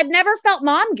I've never felt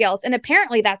mom guilt. And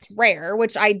apparently that's rare,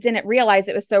 which I didn't realize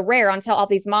it was so rare until all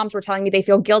these moms were telling me they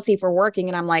feel guilty for working.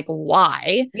 And I'm like,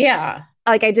 why? Yeah.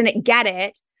 Like I didn't get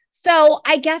it. So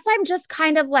I guess I'm just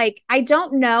kind of like, I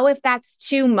don't know if that's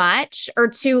too much or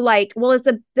too like, well, is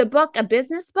the book a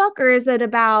business book, or is it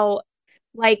about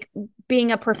like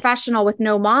being a professional with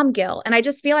no mom guilt? And I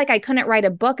just feel like I couldn't write a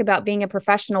book about being a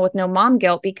professional with no mom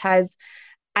guilt because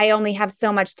I only have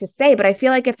so much to say. But I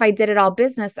feel like if I did it all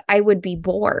business, I would be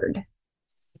bored.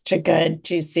 Such a good,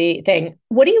 juicy thing.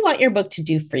 What do you want your book to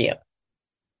do for you?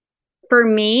 For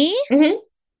me? Mm-hmm.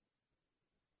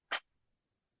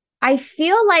 I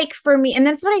feel like for me, and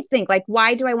that's what I think, like,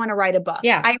 why do I want to write a book?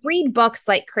 Yeah. I read books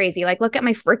like crazy. Like, look at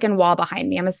my freaking wall behind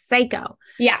me. I'm a psycho.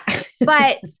 Yeah.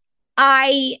 But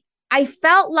I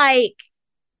felt like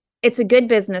it's a good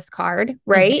business card,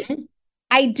 right? Mm-hmm.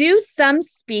 I do some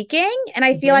speaking, and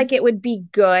I feel like it would be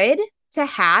good to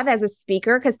have as a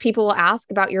speaker because people will ask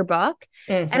about your book.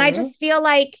 Mm-hmm. And I just feel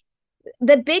like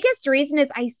the biggest reason is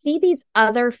I see these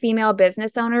other female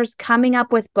business owners coming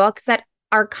up with books that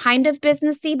are kind of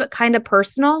businessy, but kind of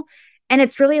personal. And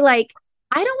it's really like,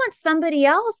 I don't want somebody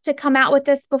else to come out with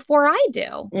this before I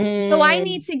do. So I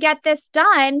need to get this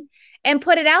done and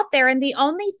put it out there. And the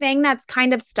only thing that's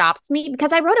kind of stopped me,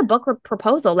 because I wrote a book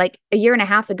proposal like a year and a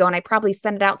half ago, and I probably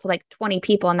sent it out to like 20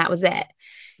 people, and that was it.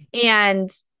 And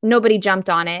nobody jumped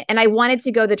on it. And I wanted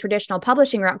to go the traditional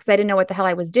publishing route because I didn't know what the hell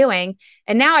I was doing.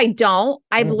 And now I don't.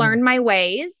 I've learned my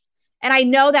ways. And I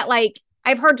know that like,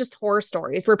 I've heard just horror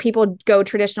stories where people go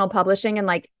traditional publishing and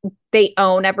like they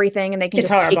own everything and they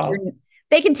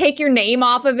can take your name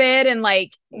off of it and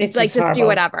like it's like just do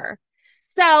whatever.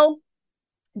 So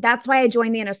that's why I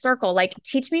joined the Inner Circle. Like,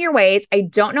 teach me your ways. I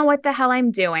don't know what the hell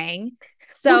I'm doing.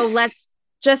 So let's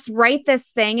just write this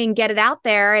thing and get it out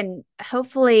there, and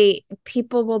hopefully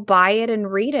people will buy it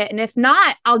and read it. And if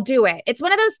not, I'll do it. It's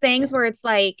one of those things where it's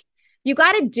like, you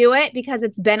got to do it because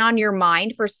it's been on your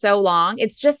mind for so long.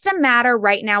 It's just a matter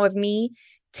right now of me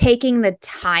taking the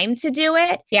time to do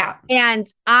it. Yeah. And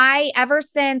ever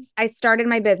since I started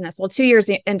my business, 2 years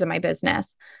into my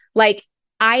business, like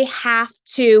I have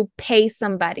to pay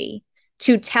somebody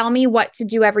to tell me what to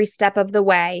do every step of the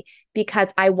way because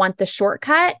I want the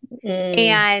shortcut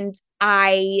and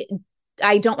I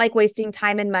don't like wasting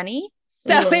time and money.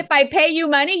 So if I pay you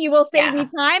money, you will save me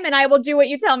time and I will do what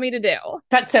you tell me to do.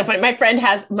 That's so funny. My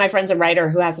friend's a writer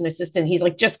who has an assistant. He's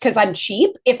like, just because I'm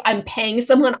cheap, if I'm paying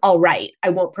someone, I'll write. I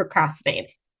won't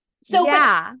procrastinate. So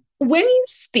when you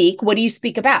speak, what do you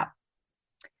speak about?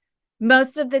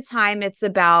 Most of the time it's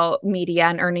about media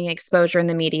and earning exposure in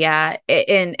the media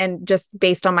and just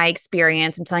based on my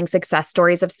experience and telling success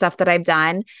stories of stuff that I've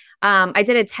done. I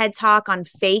did a TED Talk on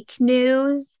fake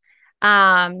news.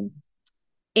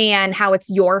 And how it's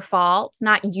your fault,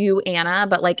 not you, Anna,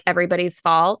 but like everybody's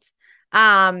fault.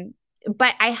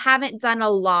 But I haven't done a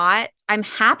lot. I'm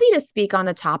happy to speak on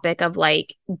the topic of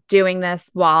like doing this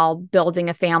while building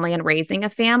a family and raising a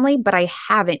family, but I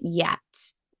haven't yet.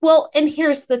 Well, and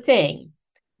here's the thing.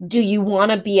 Do you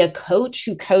want to be a coach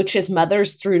who coaches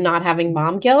mothers through not having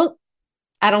mom guilt?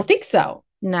 I don't think so.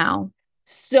 No.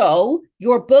 So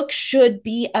your book should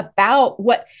be about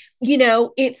what,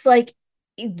 it's like,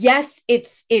 yes,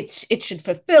 it should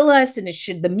fulfill us and it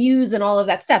should the muse and all of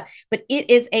that stuff, but it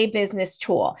is a business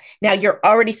tool. Now, your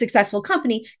already successful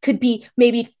company could be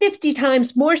maybe 50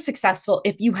 times more successful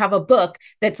if you have a book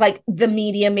that's like the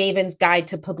Media Maven's Guide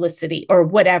to Publicity or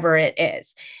whatever it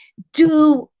is.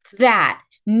 Do that.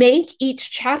 Make each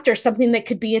chapter something that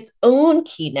could be its own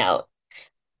keynote.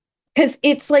 Because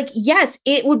it's like, yes,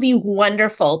 it would be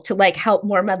wonderful to like help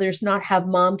more mothers not have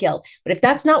mom guilt. But if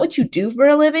that's not what you do for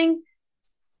a living,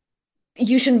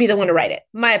 you shouldn't be the one to write it,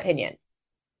 my opinion.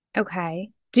 Okay.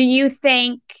 Do you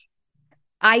think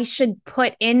I should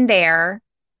put in there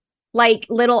like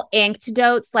little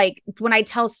anecdotes, like when I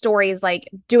tell stories, like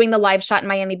doing the live shot in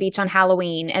Miami Beach on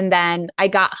Halloween, and then I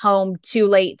got home too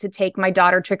late to take my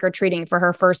daughter trick-or-treating for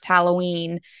her first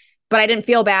Halloween, but I didn't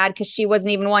feel bad because she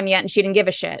wasn't even one yet and she didn't give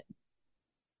a shit.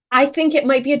 I think it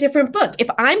might be a different book. If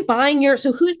I'm buying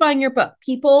so who's buying your book?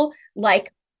 People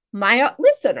like my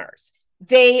listeners.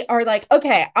 They are like,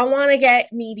 okay, I want to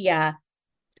get media.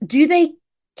 Do they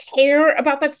care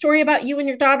about that story about you and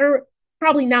your daughter?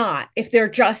 Probably not, if they're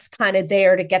just kind of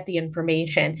there to get the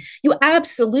information. You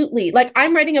absolutely, like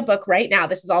I'm writing a book right now.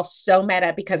 This is all so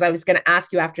meta because I was going to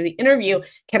ask you after the interview,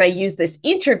 can I use this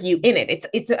interview in it?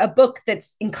 It's a book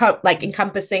that's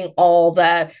encompassing all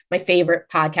my favorite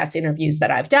podcast interviews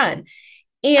that I've done.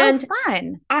 And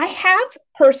fun. I have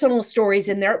personal stories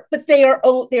in there, but they are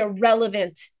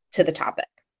relevant to the topic.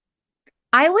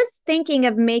 I was thinking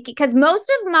of because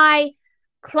most of my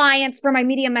clients for my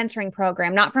media mentoring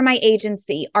program, not for my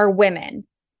agency, are women.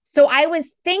 So I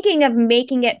was thinking of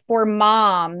making it for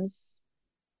moms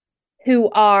who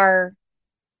are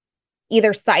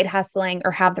either side hustling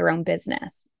or have their own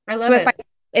business. I love it.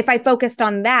 If I focused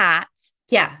on that,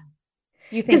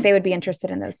 you think they would be interested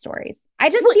in those stories? I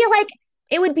just feel like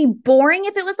it would be boring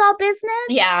if it was all business.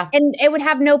 Yeah. And it would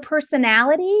have no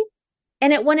personality.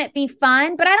 And it wouldn't be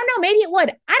fun, but I don't know, maybe it would.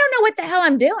 I don't know what the hell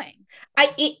I'm doing.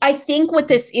 I think what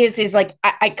this is like,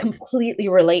 I completely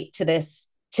relate to this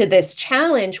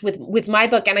challenge with my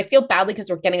book. And I feel badly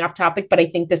because we're getting off topic, but I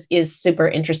think this is super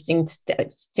interesting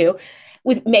too.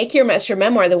 With Make Your Mess Your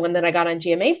Memoir, the one that I got on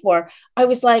GMA for, I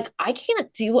was like, I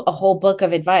can't do a whole book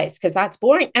of advice because that's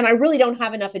boring. And I really don't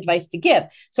have enough advice to give.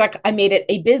 So I made it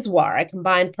a bizwar. I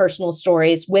combined personal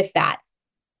stories with that.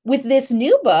 With this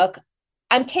new book,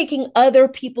 I'm taking other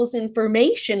people's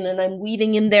information and I'm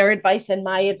weaving in their advice and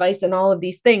my advice and all of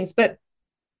these things. But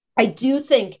I do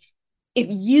think if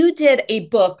you did a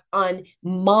book on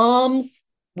moms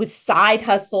with side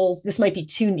hustles, this might be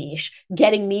too niche,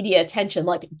 getting media attention,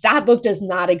 like that book does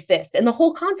not exist. And the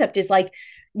whole concept is like,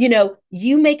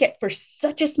 you make it for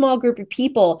such a small group of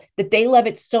people that they love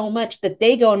it so much that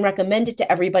they go and recommend it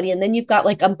to everybody. And then you've got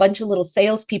like a bunch of little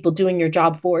salespeople doing your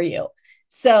job for you.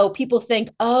 So people think,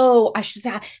 oh, I should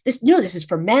have this. No, this is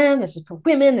for men. This is for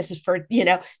women. This is for,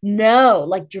 no,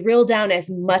 like drill down as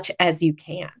much as you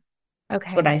can. Okay.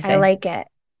 That's what I say. I like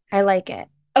it.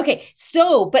 Okay.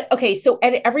 So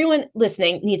everyone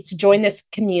listening needs to join this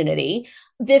community.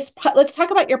 Let's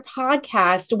talk about your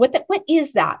podcast. What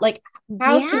is that? Like,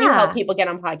 how can you help people get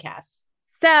on podcasts?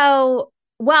 So,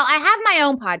 well, I have my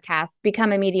own podcast,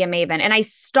 Become a Media Maven. And I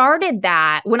started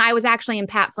that when I was actually in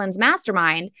Pat Flynn's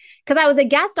mastermind because I was a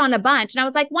guest on a bunch. And I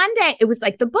was like, one day, it was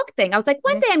like the book thing. I was like,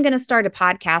 one day I'm going to start a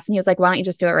podcast. And he was like, why don't you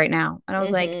just do it right now? And I was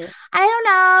like, I don't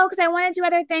know, because I want to do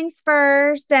other things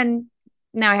first. And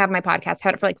now I have my podcast. I've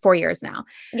had it for like 4 years now.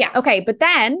 Yeah. Okay. But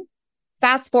then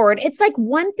fast forward, it's like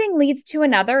one thing leads to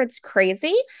another. It's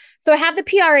crazy. So I have the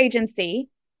PR agency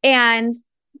and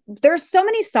there's so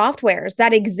many softwares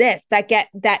that exist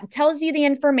that tells you the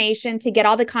information to get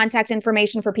all the contact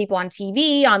information for people on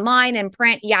TV, online, and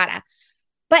print, yada.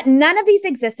 But none of these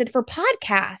existed for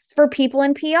podcasts, for people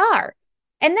in PR.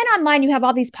 And then online, you have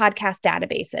all these podcast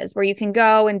databases where you can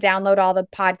go and download all the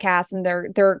podcasts and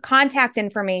their contact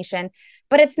information.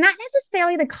 But it's not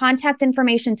necessarily the contact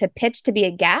information to pitch to be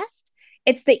a guest.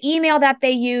 It's the email that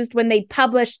they used when they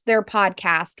published their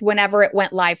podcast, whenever it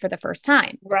went live for the first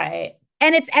time. Right.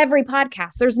 And it's every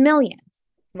podcast. There's millions.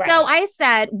 Right. So I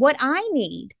said, what I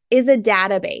need is a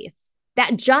database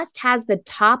that just has the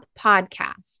top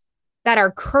podcasts that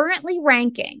are currently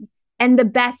ranking and the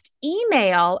best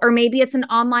email, or maybe it's an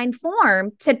online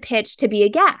form to pitch to be a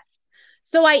guest.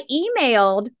 So I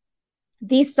emailed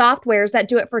these softwares that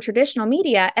do it for traditional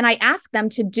media, and I asked them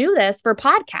to do this for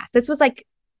podcasts. This was like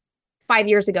 5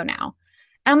 years ago now.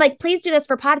 And I'm like, please do this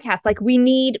for podcasts. Like, we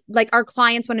need, like, our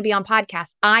clients want to be on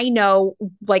podcasts. I know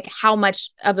like how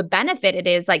much of a benefit it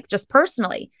is, like, just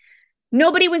personally.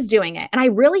 Nobody was doing it. And I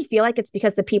really feel like it's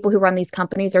because the people who run these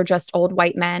companies are just old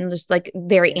white men, just like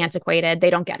very antiquated. They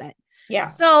don't get it. Yeah.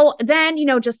 So then,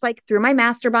 just like through my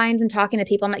masterminds and talking to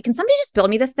people, I'm like, can somebody just build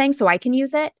me this thing so I can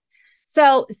use it?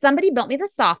 So somebody built me the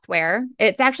software.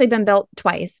 It's actually been built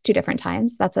twice, 2 different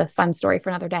times. That's a fun story for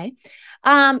another day.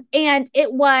 And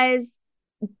it was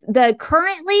the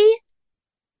currently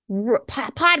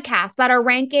podcasts that are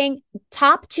ranking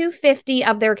top 250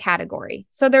 of their category.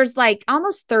 So there's like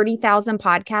almost 30,000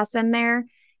 podcasts in there,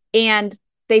 and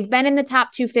they've been in the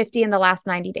top 250 in the last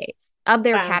 90 days of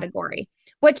their category,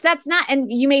 which that's not.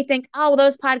 And you may think, oh, well,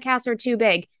 those podcasts are too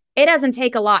big. It doesn't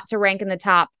take a lot to rank in the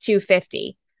top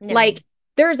 250. No. Like,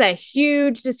 there's a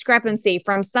huge discrepancy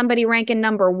from somebody ranking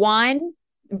number 1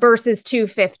 versus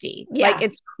 250. Yeah. Like,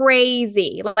 it's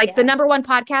crazy. Like, the number 1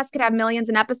 podcast could have millions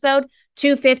an episode.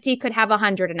 250 could have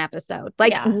 100 an episode.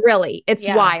 Like, really, it's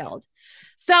wild.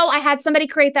 So I had somebody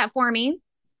create that for me.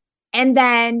 And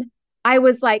then I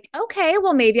was like, okay,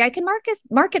 well, maybe I can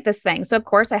market this thing. So of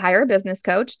course I hire a business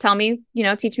coach, tell me,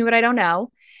 teach me what I don't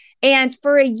know. And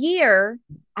for a year,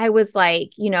 I was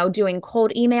like, doing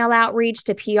cold email outreach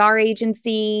to PR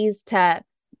agencies, to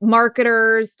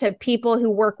marketers, to people who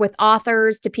work with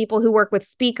authors, to people who work with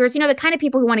speakers, the kind of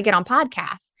people who want to get on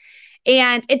podcasts.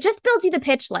 And it just builds you the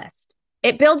pitch list.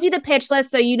 It builds you the pitch list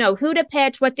so you know who to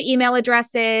pitch, what the email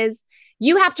address is.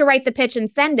 You have to write the pitch and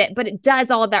send it, but it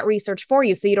does all of that research for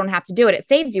you so you don't have to do it. It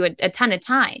saves you a ton of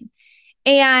time.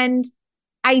 And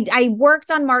I worked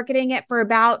on marketing it for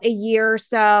about a year or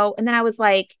so. And then I was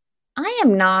like, I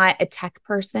am not a tech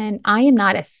person. I am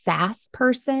not a SaaS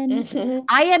person. Mm-hmm.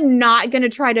 I am not going to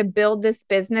try to build this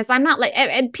business. I'm not like,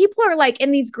 and people are like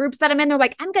in these groups that I'm in, they're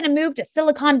like, I'm going to move to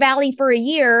Silicon Valley for a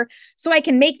year so I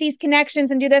can make these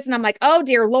connections and do this. And I'm like, oh,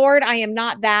 dear Lord, I am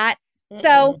not that. Mm-hmm.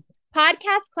 So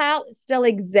Podcast Clout still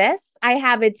exists. I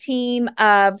have a team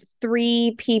of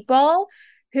 3 people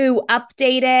who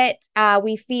update it.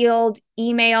 We field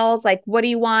emails like, what do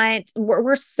you want?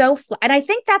 We're so, and I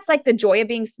think that's like the joy of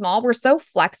being small. We're so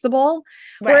flexible,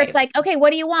 where it's like, okay,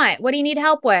 what do you want? What do you need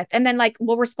help with? And then like,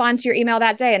 we'll respond to your email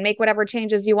that day and make whatever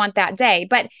changes you want that day.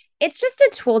 But it's just a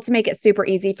tool to make it super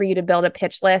easy for you to build a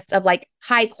pitch list of like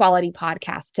high quality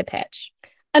podcasts to pitch.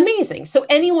 Amazing. So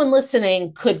anyone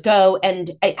listening could go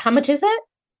and how much is it?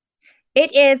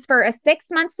 It is for a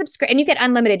 6-month subscription, and you get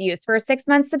unlimited use. For a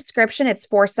 6-month subscription, it's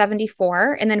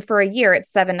 $474, and then for a year, it's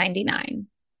 $799.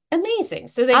 Amazing.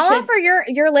 So I'll offer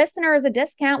your listeners a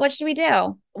discount. What should we do?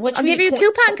 I'll give you a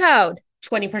coupon code.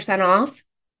 20% off?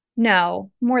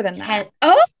 No, more than that.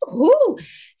 Oh,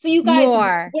 so you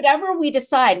guys, whatever we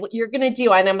decide, what you're going to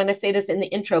do, and I'm going to say this in the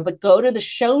intro, but go to the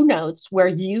show notes where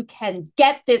you can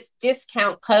get this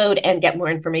discount code and get more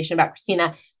information about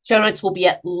Christina. Show notes will be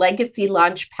at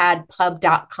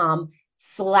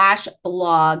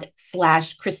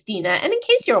legacylaunchpadpub.com/blog/Christina. And in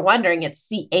case you're wondering, it's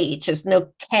CH, it's no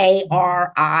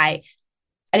KRI. I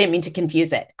didn't mean to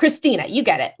confuse it. Christina, you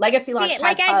get it. Legacy Launchpad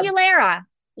like Aguilera.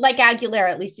 Like Aguilera,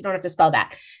 at least you don't have to spell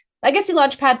that.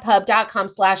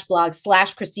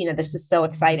 legacylaunchpadpub.com/blog/Christina. This is so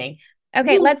exciting.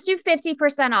 Okay, let's do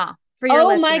 50% off for your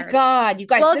listeners. Oh my God, you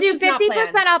guys. We'll do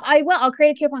 50% off. I'll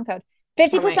create a coupon code.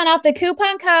 50% off. The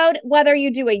coupon code, whether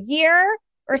you do a year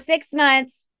or 6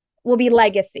 months, will be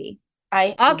Legacy.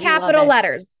 All capital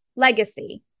letters.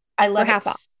 Legacy. I love it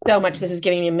so much. This is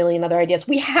giving me a million other ideas.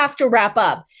 We have to wrap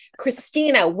up.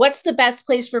 Christina, what's the best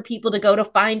place for people to go to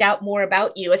find out more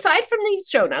about you, aside from these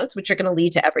show notes, which are going to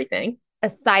lead to everything?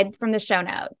 Aside from the show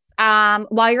notes.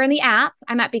 While you're in the app,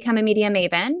 I'm at Become a Media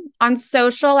Maven. On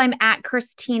social, I'm at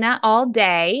Christina all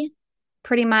day,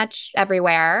 pretty much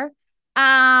everywhere.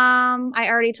 I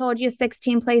already told you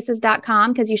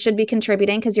 16places.com because you should be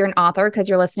contributing because you're an author, because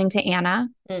you're listening to Anna.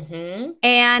 Mm-hmm.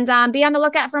 And be on the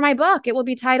lookout for my book. It will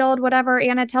be titled whatever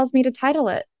Anna tells me to title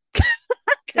it.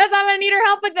 Because I'm going to need her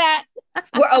help with that.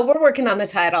 We're working on the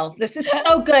title. This is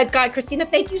so good. God, Christina,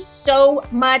 thank you so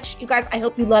much. You guys, I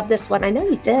hope you love this one. I know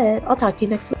you did. I'll talk to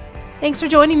you next week. Thanks for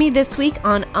joining me this week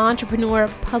on Entrepreneur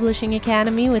Publishing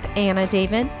Academy with Anna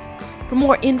David. For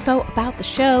more info about the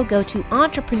show, go to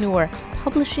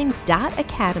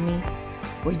entrepreneurpublishing.academy,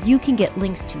 where you can get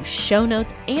links to show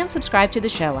notes and subscribe to the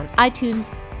show on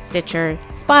iTunes, Stitcher,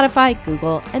 Spotify,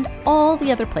 Google, and all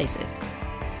the other places.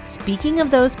 Speaking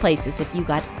of those places, if you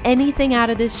got anything out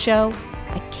of this show,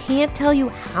 I can't tell you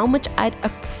how much I'd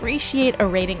appreciate a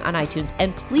rating on iTunes.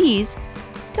 And please,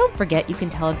 don't forget you can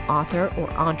tell an author or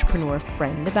entrepreneur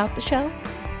friend about the show.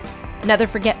 Another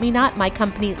forget-me-not, my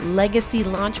company Legacy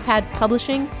Launchpad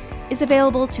Publishing is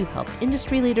available to help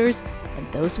industry leaders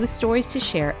and those with stories to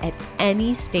share at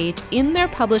any stage in their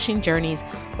publishing journeys,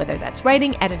 whether that's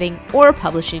writing, editing, or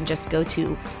publishing. Just go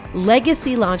to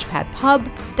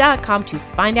legacylaunchpadpub.com to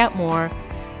find out more.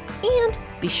 And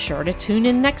be sure to tune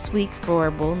in next week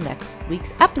for next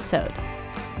week's episode.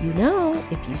 You know,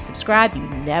 if you subscribe, you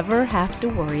never have to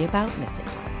worry about missing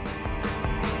one.